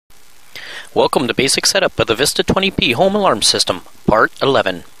Welcome to Basic Setup of the Vista 20P Home Alarm System, Part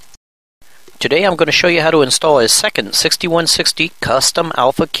 11. Today I'm going to show you how to install a second 6160 Custom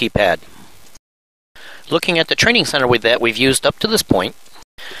Alpha keypad. Looking at the training center that we've used up to this point,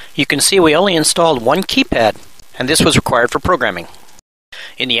 you can see we only installed one keypad, and this was required for programming.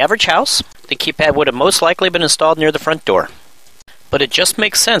 In the average house, the keypad would have most likely been installed near the front door. But it just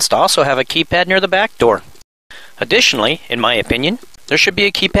makes sense to also have a keypad near the back door. Additionally, in my opinion, there should be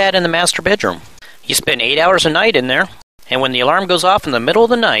a keypad in the master bedroom. You spend 8 hours a night in there, and when the alarm goes off in the middle of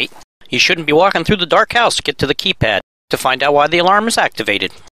the night, you shouldn't be walking through the dark house to get to the keypad to find out why the alarm is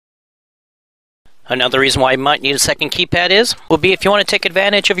activated. Another reason why you might need a second keypad will be if you want to take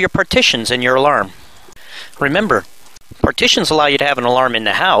advantage of your partitions in your alarm. Remember, partitions allow you to have an alarm in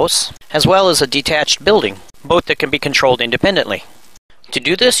the house, as well as a detached building, both that can be controlled independently. To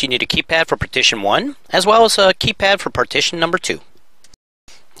do this, you need a keypad for partition 1, as well as a keypad for partition number 2.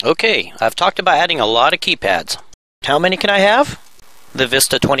 Okay, I've talked about adding a lot of keypads. How many can I have? The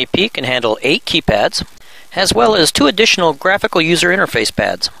Vista 20P can handle 8 keypads, as well as 2 additional graphical user interface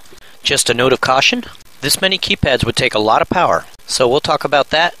pads. Just a note of caution, this many keypads would take a lot of power, so we'll talk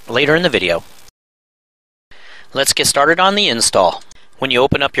about that later in the video. Let's get started on the install. When you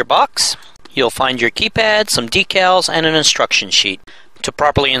open up your box, you'll find your keypad, some decals, and an instruction sheet. To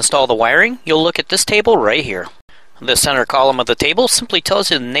properly install the wiring, you'll look at this table right here. The center column of the table simply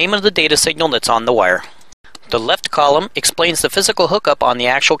tells you the name of the data signal that's on the wire. The left column explains the physical hookup on the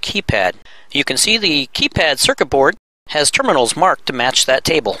actual keypad. You can see the keypad circuit board has terminals marked to match that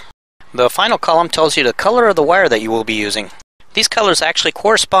table. The final column tells you the color of the wire that you will be using. These colors actually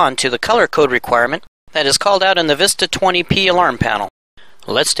correspond to the color code requirement that is called out in the Vista 20P alarm panel.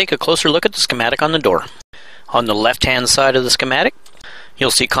 Let's take a closer look at the schematic on the door. On the left-hand side of the schematic, you'll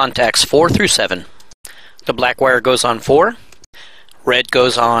see contacts 4 through 7. The black wire goes on 4, red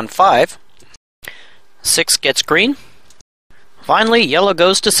goes on 5, 6 gets green, finally yellow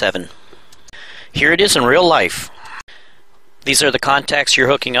goes to 7. Here it is in real life. These are the contacts you're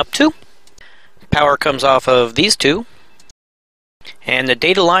hooking up to. Power comes off of these 2, and the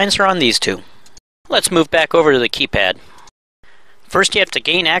data lines are on these 2. Let's move back over to the keypad. First, you have to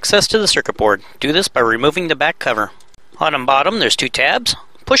gain access to the circuit board. Do this by removing the back cover. On the bottom, there's 2 tabs.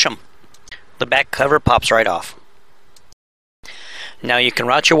 Push them. The back cover pops right off. Now you can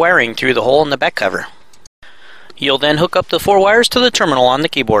route your wiring through the hole in the back cover. You'll then hook up the 4 wires to the terminal on the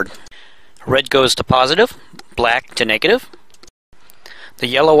keyboard. Red goes to positive, black to negative. The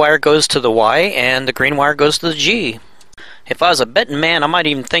yellow wire goes to the Y, and the green wire goes to the G. If I was a betting man, I might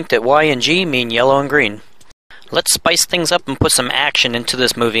even think that Y and G mean yellow and green. Let's spice things up and put some action into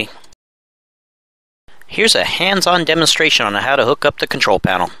this movie. Here's a hands-on demonstration on how to hook up the control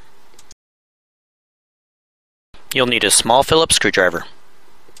panel. You'll need a small Phillips screwdriver.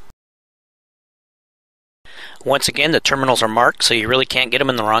 Once again, the terminals are marked, so you really can't get them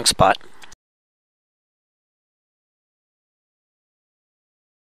in the wrong spot.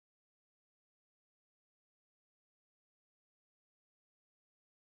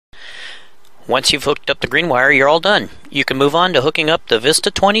 Once you've hooked up the green wire, you're all done. You can move on to hooking up the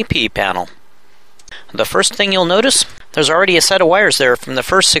Vista 20P panel. The first thing you'll notice, there's already a set of wires there from the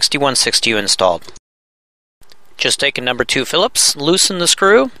first 6160 you installed. Just take a number 2 Phillips, loosen the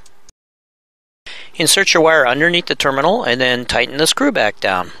screw, insert your wire underneath the terminal, and then tighten the screw back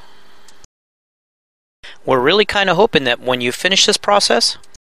down. We're really kind of hoping that when you finish this process,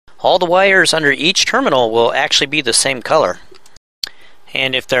 all the wires under each terminal will actually be the same color.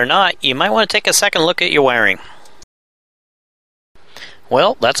 And if they're not, you might want to take a second look at your wiring.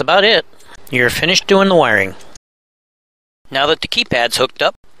 Well, that's about it. You're finished doing the wiring. Now that the keypad's hooked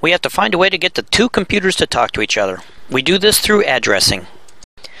up, we have to find a way to get the 2 computers to talk to each other. We do this through addressing.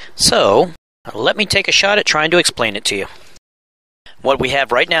 So, let me take a shot at trying to explain it to you. What we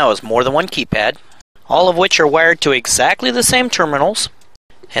have right now is more than one keypad, all of which are wired to exactly the same terminals,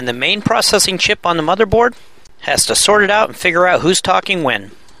 and the main processing chip on the motherboard has to sort it out and figure out who's talking when.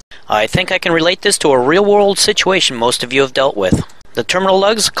 I think I can relate this to a real-world situation most of you have dealt with. The terminal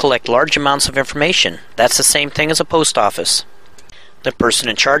lugs collect large amounts of information. That's the same thing as a post office. The person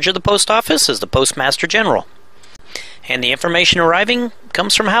in charge of the post office is the Postmaster General. And the information arriving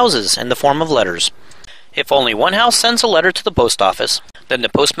comes from houses in the form of letters. If only one house sends a letter to the post office, then the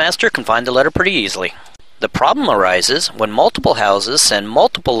postmaster can find the letter pretty easily. The problem arises when multiple houses send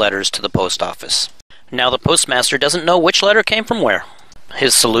multiple letters to the post office. Now the postmaster doesn't know which letter came from where.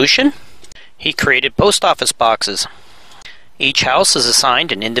 His solution? He created post office boxes. Each house is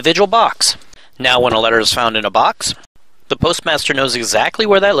assigned an individual box. Now when a letter is found in a box, the postmaster knows exactly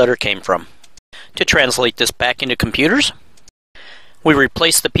where that letter came from. To translate this back into computers, We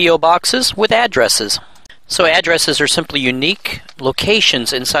replace the P.O. boxes with addresses. So addresses are simply unique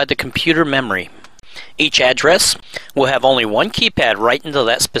locations inside the computer memory. Each address will have only one keypad right into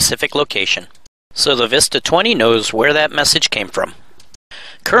that specific location. So the Vista 20 knows where that message came from.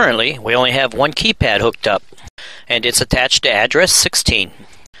 Currently, we only have one keypad hooked up, and it's attached to address 16.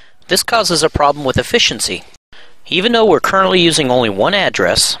 This causes a problem with efficiency. Even though we're currently using only one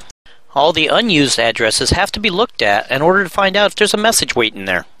address, all the unused addresses have to be looked at in order to find out if there's a message waiting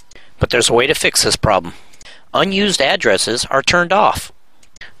there. But there's a way to fix this problem. Unused addresses are turned off.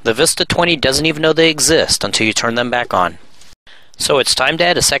 The Vista 20 doesn't even know they exist until you turn them back on. So it's time to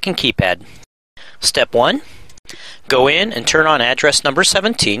add a second keypad. Step 1. Go in and turn on address number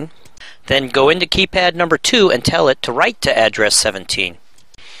 17. Then go into keypad number 2 and tell it to write to address 17.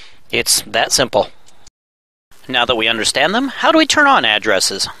 It's that simple. Now that we understand them, how do we turn on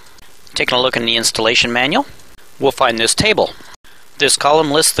addresses? Taking a look in the installation manual, we'll find this table. This column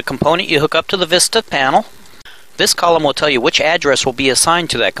lists the component you hook up to the Vista panel. This column will tell you which address will be assigned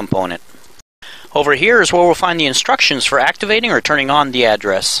to that component. Over here is where we'll find the instructions for activating or turning on the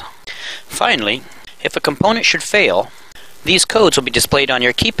address. Finally, if a component should fail, these codes will be displayed on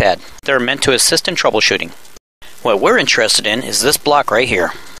your keypad. They're meant to assist in troubleshooting. What we're interested in is this block right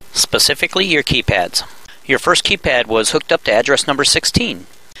here, specifically your keypads. Your first keypad was hooked up to address number 16.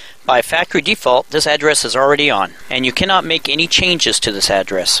 By factory default, this address is already on, and you cannot make any changes to this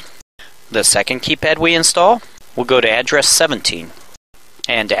address. The second keypad we install will go to address 17.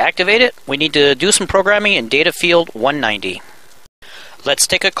 And to activate it, we need to do some programming in data field 190. Let's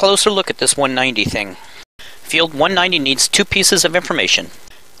take a closer look at this 190 thing. Field 190 needs two pieces of information.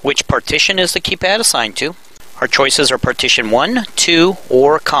 Which partition is the keypad assigned to? Our choices are partition 1, 2,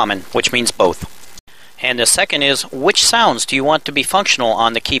 or common, which means both. And the second is, which sounds do you want to be functional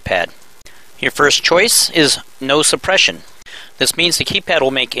on the keypad? Your first choice is no suppression. This means the keypad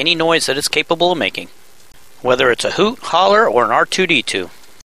will make any noise that it's capable of making, whether it's a hoot, holler, or an R2D2.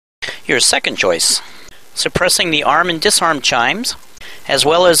 Your second choice, suppressing the arm and disarm chimes, as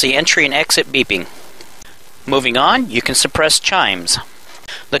well as the entry and exit beeping. Moving on, you can suppress chimes.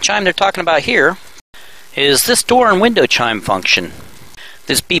 The chime they're talking about here is this door and window chime function.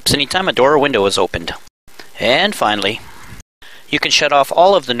 This beeps anytime a door or window is opened. And finally, you can shut off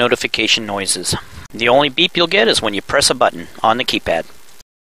all of the notification noises. The only beep you'll get is when you press a button on the keypad.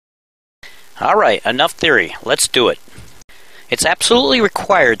 Alright, enough theory. Let's do it. It's absolutely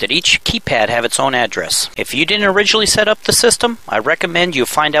required that each keypad have its own address. If you didn't originally set up the system, I recommend you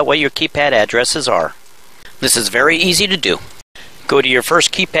find out what your keypad addresses are. This is very easy to do. Go to your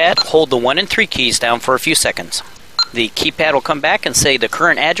first keypad, hold the 1 and 3 keys down for a few seconds. The keypad will come back and say the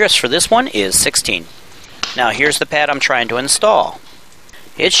current address for this one is 16. Now here's the pad I'm trying to install.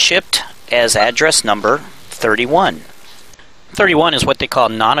 It's shipped as address number 31. 31 is what they call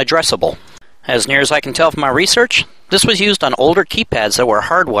non-addressable. As near as I can tell from my research, this was used on older keypads that were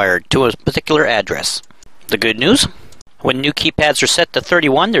hardwired to a particular address. The good news? When new keypads are set to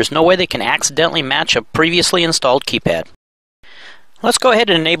 31, there's no way they can accidentally match a previously installed keypad. Let's go ahead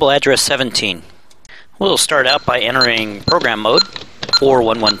and enable address 17. We'll start out by entering program mode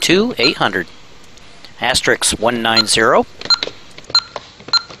 4112-800. Asterisk 190.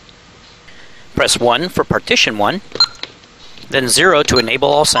 Press 1 for partition 1, then 0 to enable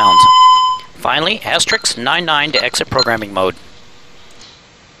all sounds. Finally, asterisk 99 to exit programming mode.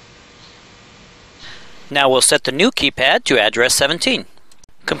 Now we'll set the new keypad to address 17.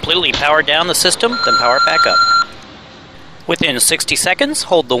 Completely power down the system, then power it back up. Within 60 seconds,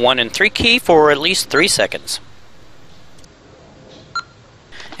 hold the 1 and 3 key for at least 3 seconds.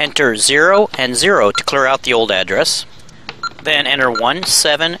 Enter 0 and 0 to clear out the old address. Then enter 1,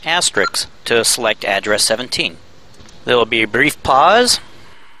 7, asterisk to select address 17. There will be a brief pause.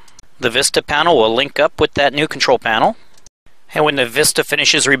 The Vista panel will link up with that new control panel. And when the Vista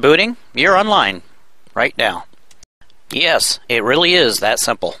finishes rebooting, you're online. Right now. Yes, it really is that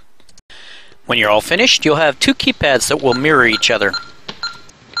simple. When you're all finished, you'll have two keypads that will mirror each other.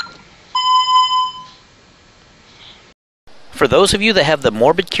 For those of you that have the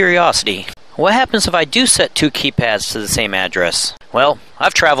morbid curiosity, what happens if I do set two keypads to the same address? Well,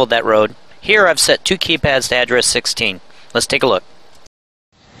 I've traveled that road. Here I've set two keypads to address 16. Let's take a look.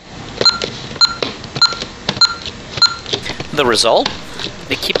 The result?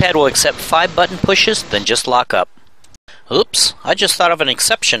 The keypad will accept 5 button pushes, then just lock up. Oops, I just thought of an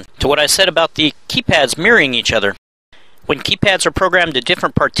exception to what I said about the keypads mirroring each other. When keypads are programmed to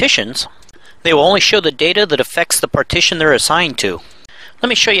different partitions, they will only show the data that affects the partition they're assigned to. Let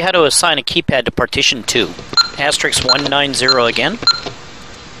me show you how to assign a keypad to partition 2. Asterisk 190 again.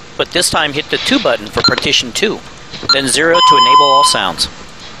 But this time hit the 2 button for partition 2. then 0 to enable all sounds.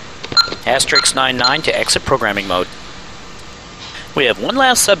 Asterisk 99 to exit programming mode. We have one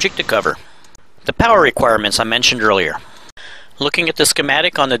last subject to cover. The power requirements I mentioned earlier. Looking at the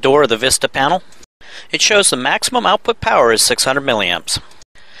schematic on the door of the Vista panel, it shows the maximum output power is 600 milliamps.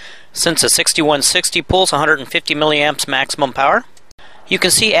 Since the 6160 pulls 150 milliamps maximum power, you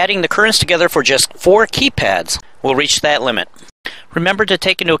can see adding the currents together for just 4 keypads will reach that limit. Remember to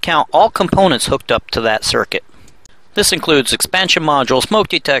take into account all components hooked up to that circuit. This includes expansion modules, smoke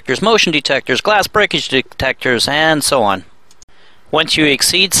detectors, motion detectors, glass breakage detectors, and so on. Once you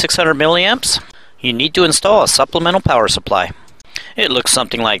exceed 600 milliamps, you need to install a supplemental power supply. It looks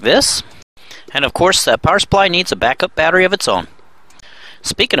something like this. And of course, that power supply needs a backup battery of its own.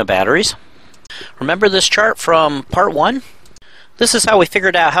 Speaking of batteries, remember this chart from part 1? This is how we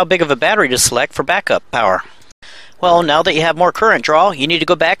figured out how big of a battery to select for backup power. Well, now that you have more current draw, you need to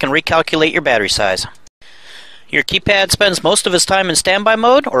go back and recalculate your battery size. Your keypad spends most of its time in standby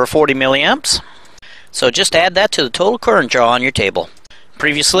mode, or 40 milliamps. So just add that to the total current draw on your table.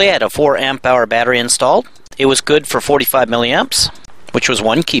 Previously I had a 4 amp hour battery installed. It was good for 45 milliamps, which was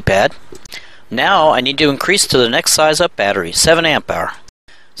 1 keypad. Now I need to increase to the next size up battery, 7 amp hour.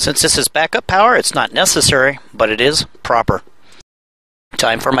 Since this is backup power, it's not necessary, but it is proper.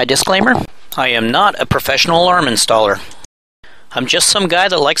 Time for my disclaimer. I am not a professional alarm installer. I'm just some guy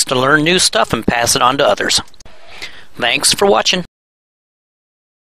that likes to learn new stuff and pass it on to others. Thanks for watching.